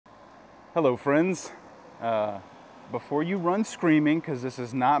Hello friends, before you run screaming, because this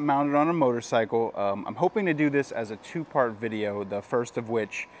is not mounted on a motorcycle, I'm hoping to do this as a two-part video, the first of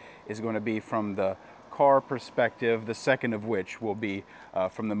which is going to be from the car perspective, the second of which will be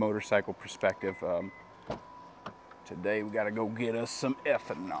from the motorcycle perspective. Today we got to go get us some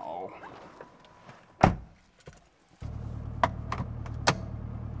ethanol.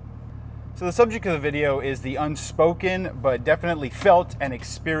 So the subject of the video is the unspoken but definitely felt and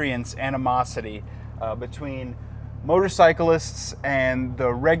experienced animosity between motorcyclists and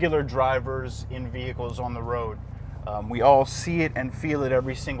the regular drivers in vehicles on the road. We all see it and feel it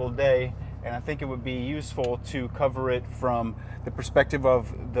every single day, and I think it would be useful to cover it from the perspective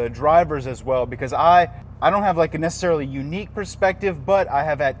of the drivers as well, because I don't have like a necessarily unique perspective, but I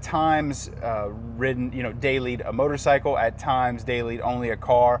have at times ridden, dailied a motorcycle, at times dailied only a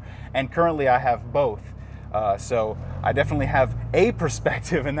car, and currently I have both. So I definitely have a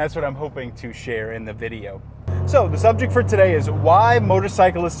perspective, and that's what I'm hoping to share in the video. So the subject for today is why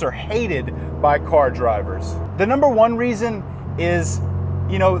motorcyclists are hated by car drivers. The number one reason is,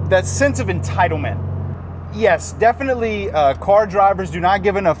 that sense of entitlement. Yes, definitely car drivers do not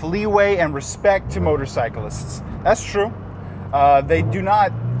give enough leeway and respect to motorcyclists. That's true. They do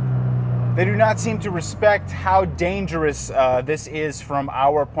not seem to respect how dangerous this is from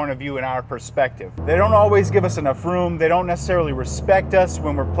our point of view and our perspective. They don't always give us enough room. They don't necessarily respect us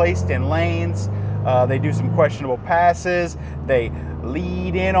when we're placed in lanes. They do some questionable passes. They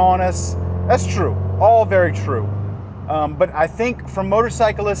lead in on us. That's true. All very true. But I think from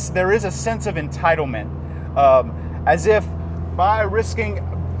motorcyclists, there is a sense of entitlement. As if by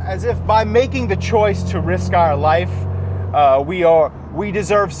making the choice to risk our life, we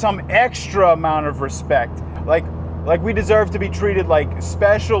deserve some extra amount of respect. Like we deserve to be treated like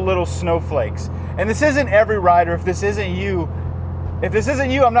special little snowflakes. And this isn't every rider. If this isn't you,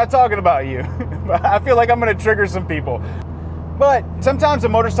 I'm not talking about you. I feel like I'm going to trigger some people. But sometimes a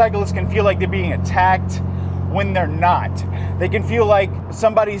motorcyclist can feel like they're being attacked when they're not. They can feel like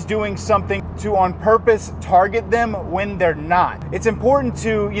somebody's doing something to on purpose target them when they're not. It's important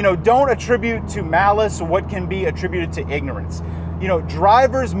to, don't attribute to malice what can be attributed to ignorance.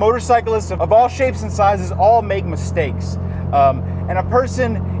 Drivers, motorcyclists of all shapes and sizes all make mistakes. And a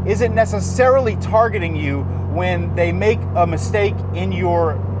person isn't necessarily targeting you when they make a mistake in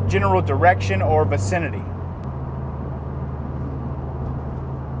your general direction or vicinity.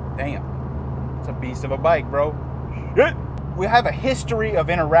 Damn. It's a beast of a bike, bro. Shit. We have a history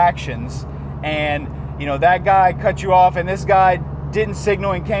of interactions, and that guy cut you off and this guy didn't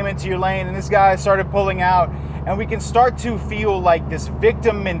signal and came into your lane, and this guy started pulling out, and we can start to feel like this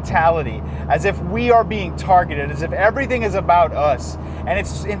victim mentality, as if we are being targeted, as if everything is about us. And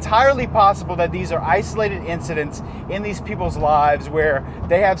it's entirely possible that these are isolated incidents in these people's lives where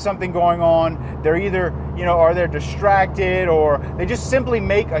they have something going on. They're either, or they're distracted, or they just simply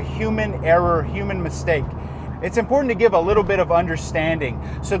make a human error, human mistake. It's important to give a little bit of understanding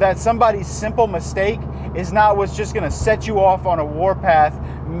so that somebody's simple mistake is not what's just going to set you off on a warpath,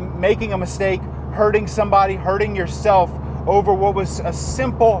 making a mistake, hurting somebody, hurting yourself over what was a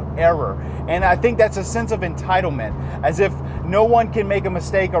simple error. And I think that's a sense of entitlement, as if no one can make a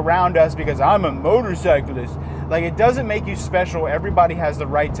mistake around us because I'm a motorcyclist. Like, it doesn't make you special. Everybody has the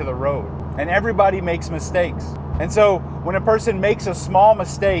right to the road, and everybody makes mistakes. And so when a person makes a small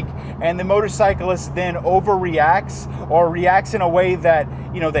mistake and the motorcyclist then overreacts or reacts in a way that,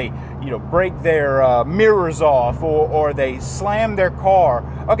 they break their mirrors off, or they slam their car.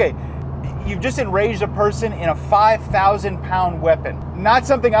 Okay, you've just enraged a person in a 5,000-pound weapon. Not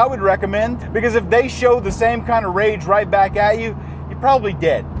something I would recommend, because if they show the same kind of rage right back at you, you're probably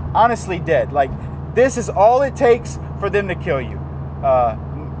dead. Honestly dead. Like, this is all it takes for them to kill you.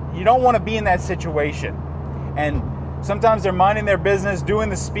 You don't want to be in that situation. And sometimes they're minding their business, doing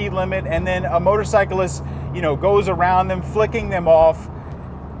the speed limit, and then a motorcyclist, goes around them, flicking them off.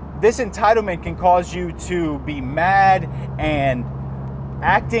 This entitlement can cause you to be mad and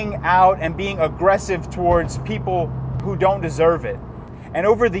acting out and being aggressive towards people who don't deserve it. And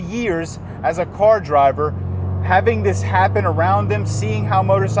over the years, as a car driver, having this happen around them, seeing how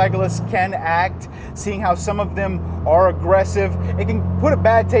motorcyclists can act, seeing how some of them are aggressive, it can put a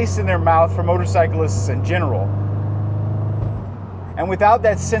bad taste in their mouth for motorcyclists in general. And without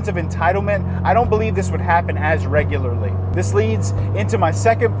that sense of entitlement, I don't believe this would happen as regularly. This leads into my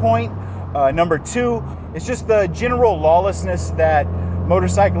second point. Number two, it's just the general lawlessness that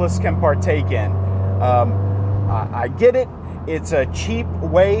motorcyclists can partake in. I get it. It's a cheap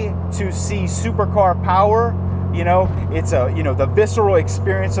way to see supercar power. It's the visceral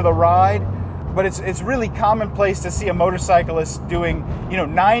experience of the ride. but it's really commonplace to see a motorcyclist doing,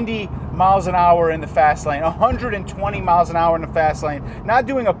 90 miles an hour in the fast lane, 120 miles an hour in the fast lane, not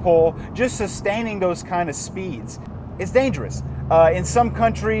doing a pull, just sustaining those kind of speeds. It's dangerous. In some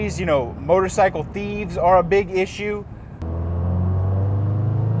countries, motorcycle thieves are a big issue.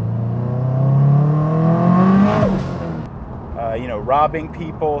 Robbing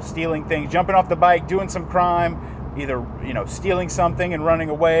people, stealing things, jumping off the bike, doing some crime, either, stealing something and running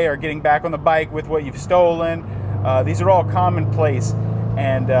away or getting back on the bike with what you've stolen. These are all commonplace,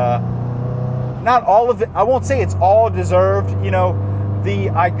 and not all of it, I won't say it's all deserved. The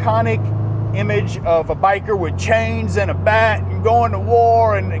iconic image of a biker with chains and a bat and going to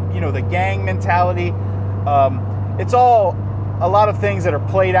war and, the gang mentality. It's all a lot of things that are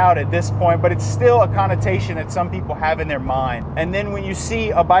played out at this point, but it's still a connotation that some people have in their mind. And then when you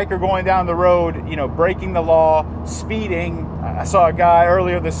see a biker going down the road, breaking the law, speeding. I saw a guy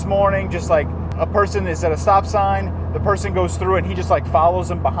earlier this morning, just like a person is at a stop sign, the person goes through and he just like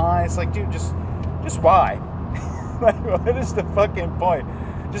follows him behind. It's like, dude, just why? Like, what is the fucking point?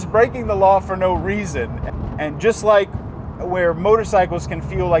 Just breaking the law for no reason. And just like where motorcycles can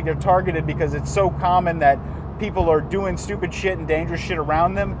feel like they're targeted because it's so common that people are doing stupid shit and dangerous shit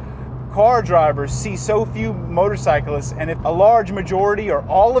around them, car drivers see so few motorcyclists, and if a large majority or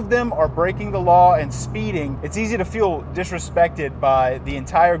all of them are breaking the law and speeding, it's easy to feel disrespected by the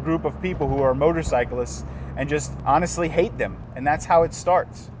entire group of people who are motorcyclists and just honestly hate them. And that's how it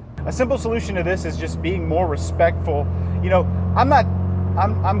starts. A simple solution to this is just being more respectful.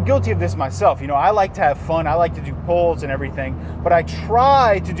 I'm guilty of this myself. I like to have fun. I like to do pulls and everything, but I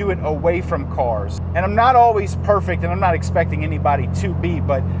try to do it away from cars. And I'm not always perfect, and I'm not expecting anybody to be,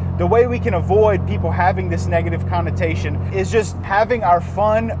 but the way we can avoid people having this negative connotation is just having our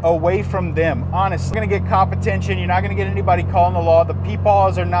fun away from them. Honestly, you're gonna get cop attention. You're not gonna get anybody calling the law. The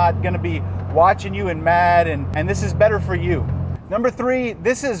peepaws are not gonna be watching you and mad, and this is better for you. Number 3,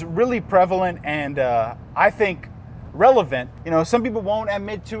 this is really prevalent and I think relevant. Some people won't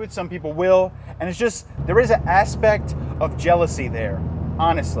admit to it, some people will, and it's just, there is an aspect of jealousy there,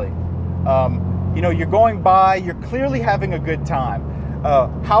 honestly. You're going by, you're clearly having a good time.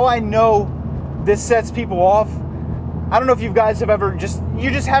 How I know this sets people off, I don't know if you guys have ever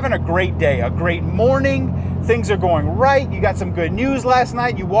you're just having a great day, a great morning, things are going right, you got some good news last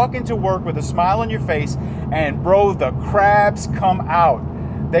night, you walk into work with a smile on your face, and bro, the crabs come out.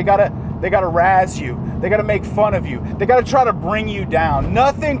 They gotta razz you. They gotta make fun of you. They gotta try to bring you down.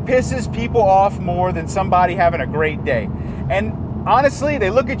 Nothing pisses people off more than somebody having a great day. And honestly,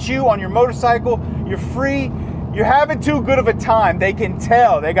 they look at you on your motorcycle, you're free, you're having too good of a time. They can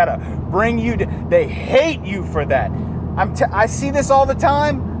tell. They gotta bring you down. They hate you for that. I see this all the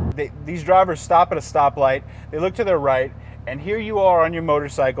time. These drivers stop at a stoplight, they look to their right, and here you are on your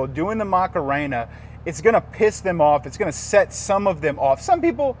motorcycle doing the Macarena. It's gonna piss them off. It's gonna set some of them off. Some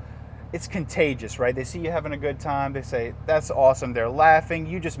people, it's contagious, right? They see you having a good time. They say, that's awesome. They're laughing.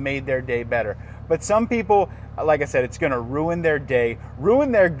 You just made their day better. But some people, like I said, it's going to ruin their day,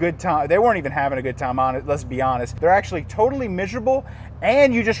 ruin their good time. They weren't even having a good time on it. Let's be honest. They're actually totally miserable.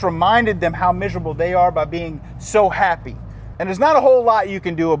 And you just reminded them how miserable they are by being so happy. And there's not a whole lot you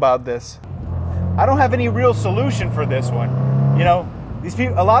can do about this. I don't have any real solution for this one. These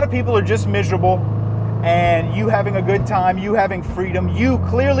people, a lot of people are just miserable. And you having a good time, you having freedom, you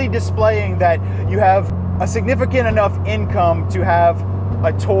clearly displaying that you have a significant enough income to have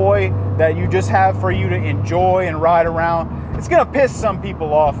a toy that you just have for you to enjoy and ride around. It's gonna piss some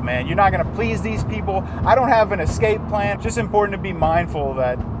people off, man. You're not gonna please these people. I don't have an escape plan. It's just important to be mindful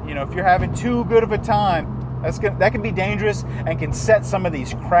that, if you're having too good of a time, that can be dangerous and can set some of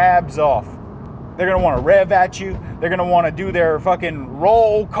these crabs off. They're gonna wanna rev at you. They're gonna wanna do their fucking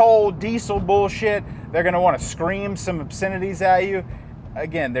roll cold diesel bullshit. They're gonna wanna scream some obscenities at you.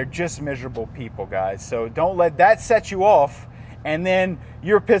 Again, they're just miserable people, guys. So don't let that set you off, and then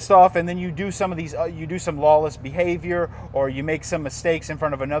you're pissed off, and then you do some of these, you do some lawless behavior, or you make some mistakes in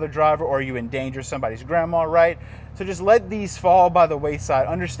front of another driver, or you endanger somebody's grandma, right? So just let these fall by the wayside.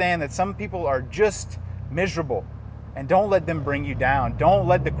 Understand that some people are just miserable, and don't let them bring you down. Don't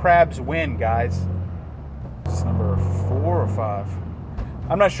let the crabs win, guys. Is this number 4 or 5?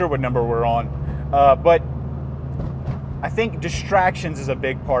 I'm not sure what number we're on, but I think distractions is a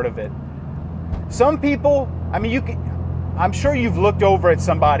big part of it. Some people, I'm sure you've looked over at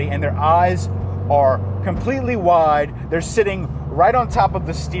somebody and their eyes are completely wide. They're sitting right on top of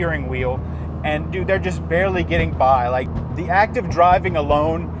the steering wheel, and dude, they're just barely getting by. Like, the act of driving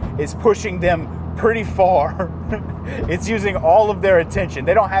alone is pushing them pretty far. It's using all of their attention.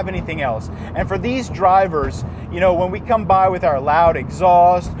 They don't have anything else. And for these drivers, when we come by with our loud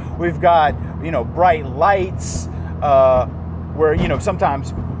exhaust, we've got you know, bright lights. We're, you know,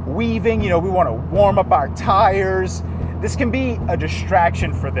 sometimes weaving, you know, we want to warm up our tires. This can be a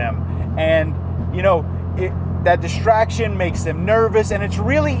distraction for them. And, you know, that distraction makes them nervous, and it's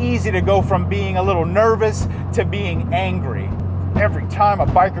really easy to go from being a little nervous to being angry. Every time a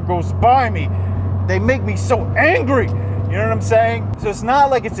biker goes by me, they make me so angry. You know what I'm saying? So it's not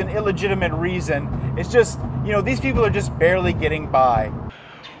like it's an illegitimate reason. It's just, you know, these people are just barely getting by.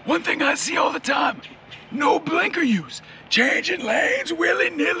 One thing I see all the time, no blinker use. Changing lanes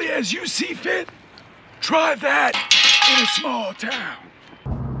willy-nilly as you see fit. Try that in a small town.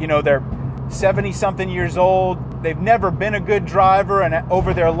 You know, they're 70-something years old. They've never been a good driver, and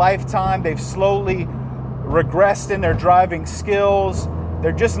over their lifetime, they've slowly regressed in their driving skills.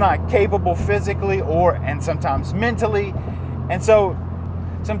 They're just not capable physically and sometimes mentally. And so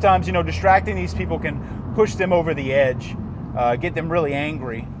sometimes, you know, distracting these people can push them over the edge, get them really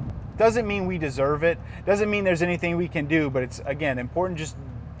angry. Doesn't mean we deserve it. Doesn't mean there's anything we can do, but it's, again, important just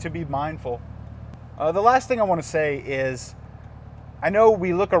to be mindful. The last thing I want to say is, I know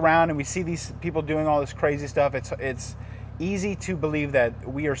we look around and we see these people doing all this crazy stuff. It's easy to believe that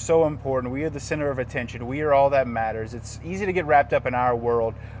we are so important. We are the center of attention. We are all that matters. It's easy to get wrapped up in our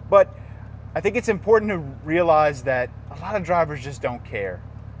world. But I think it's important to realize that a lot of drivers just don't care,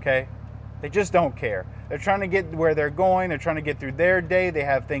 okay? They just don't care. They're trying to get where they're going. They're trying to get through their day. They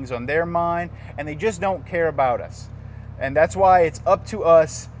have things on their mind, and they just don't care about us. And that's why it's up to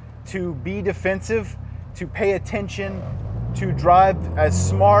us to be defensive, to pay attention, to drive as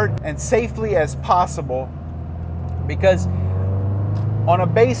smart and safely as possible, because on a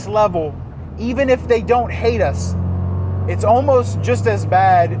base level, even if they don't hate us, it's almost just as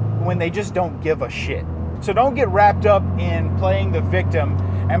bad when they just don't give a shit. So don't get wrapped up in playing the victim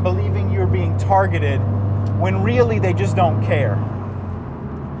and believing you're being targeted when really they just don't care.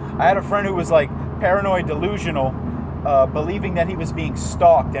 I had a friend who was like paranoid delusional, believing that he was being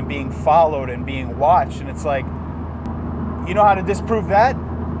stalked and being followed and being watched, and it's like, you know how to disprove that?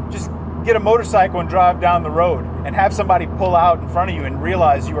 Just get a motorcycle and drive down the road and have somebody pull out in front of you and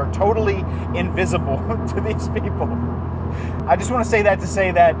realize you are totally invisible to these people. I just want to say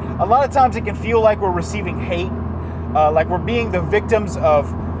that a lot of times it can feel like we're receiving hate, like we're being the victims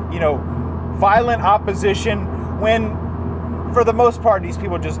of, you know, violent opposition, when for the most part these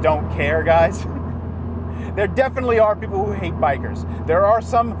people just don't care, guys. There definitely are people who hate bikers. There are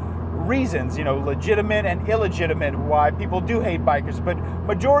some reasons, you know, legitimate and illegitimate, why people do hate bikers, but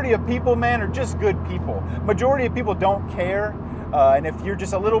majority of people, man, are just good people. Majority of people don't care, and if you're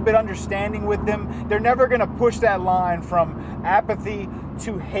just a little bit understanding with them, they're never going to push that line from apathy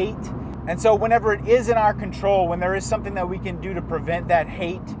to hate. And so whenever it is in our control, when there is something that we can do to prevent that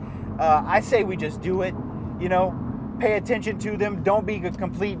hate, I say we just do it. You know, pay attention to them. Don't be a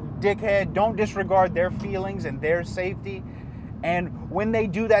complete dickhead. Don't disregard their feelings and their safety. And when they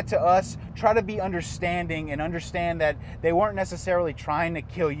do that to us, try to be understanding and understand that they weren't necessarily trying to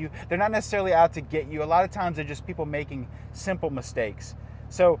kill you. They're not necessarily out to get you. A lot of times they're just people making simple mistakes.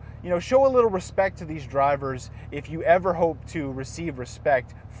 So, you know, show a little respect to these drivers if you ever hope to receive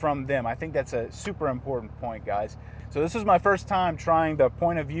respect from them. I think that's a super important point, guys. So this was my first time trying the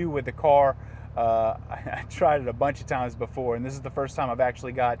point of view with the car. I tried it a bunch of times before, and this is the first time I've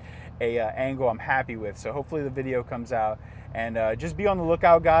actually got a angle I'm happy with. So hopefully the video comes out. And just be on the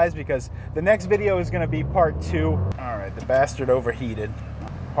lookout, guys, because the next video is going to be part 2. All right, the bastard overheated.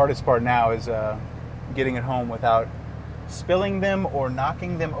 Hardest part now is getting it home without spilling them or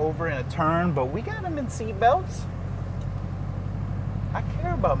knocking them over in a turn, but we got them in seat belts. I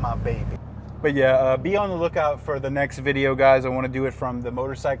care about my baby. But yeah, be on the lookout for the next video, guys. I want to do it from the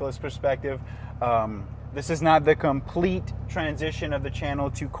motorcyclist perspective. This is not the complete transition of the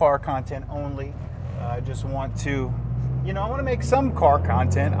channel to car content only. I just want to, you know, I want to make some car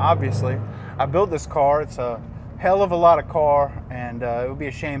content, obviously. I built this car. It's a hell of a lot of car, and it would be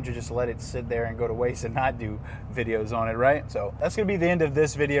a shame to just let it sit there and go to waste and not do videos on it, right? So that's going to be the end of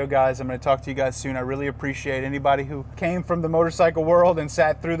this video, guys. I'm going to talk to you guys soon. I really appreciate anybody who came from the motorcycle world and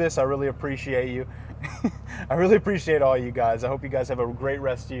sat through this. I really appreciate you. I really appreciate all you guys. I hope you guys have a great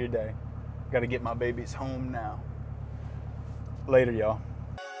rest of your day. Got to get my babies home now. Later, y'all.